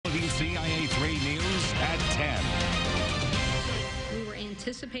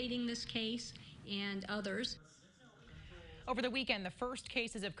anticipating this case and others. Over the weekend, the first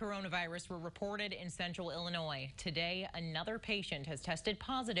cases of coronavirus were reported in central Illinois. Today, another patient has tested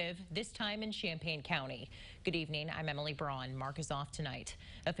positive, this time in Champaign County. Good evening, I'm Emily Braun. Mark is off tonight.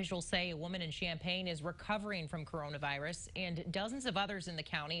 Officials say a woman in Champaign is recovering from coronavirus, and dozens of others in the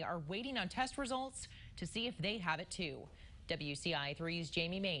county are waiting on test results to see if they have it too. WCIA 3's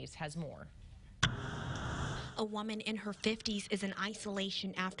Jamie Mays has more. A woman in her 50s is in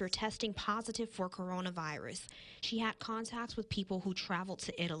isolation after testing positive for coronavirus. She had contacts with people who traveled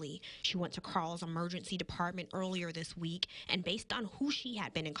to Italy. She went to Carl's emergency department earlier this week, and based on who she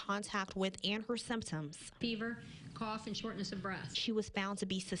had been in contact with and her symptoms, Fever, cough, and shortness of breath, she was found to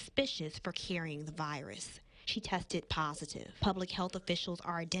be suspicious for carrying the virus. She tested positive. Public health officials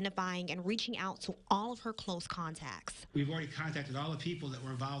are identifying and reaching out to all of her close contacts. We've already contacted all the people that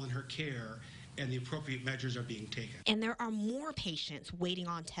were involved in her care, and the appropriate measures are being taken. And there are more patients waiting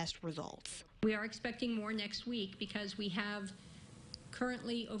on test results. We are expecting more next week because we have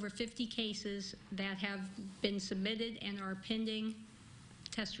currently over 50 cases that have been submitted and are pending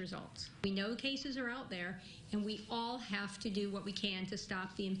test results. We know cases are out there, and we all have to do what we can to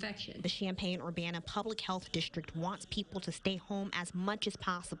stop the infection. The Champaign-Urbana Public Health District wants people to stay home as much as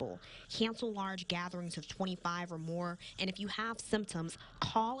possible, cancel large gatherings of 25 or more, and if you have symptoms,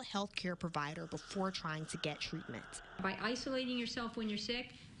 call a healthcare provider before trying to get treatment. By isolating yourself when you're sick,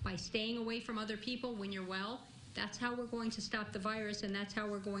 by staying away from other people when you're well, that's how we're going to stop the virus, and that's how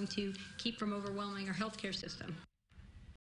we're going to keep from overwhelming our healthcare system.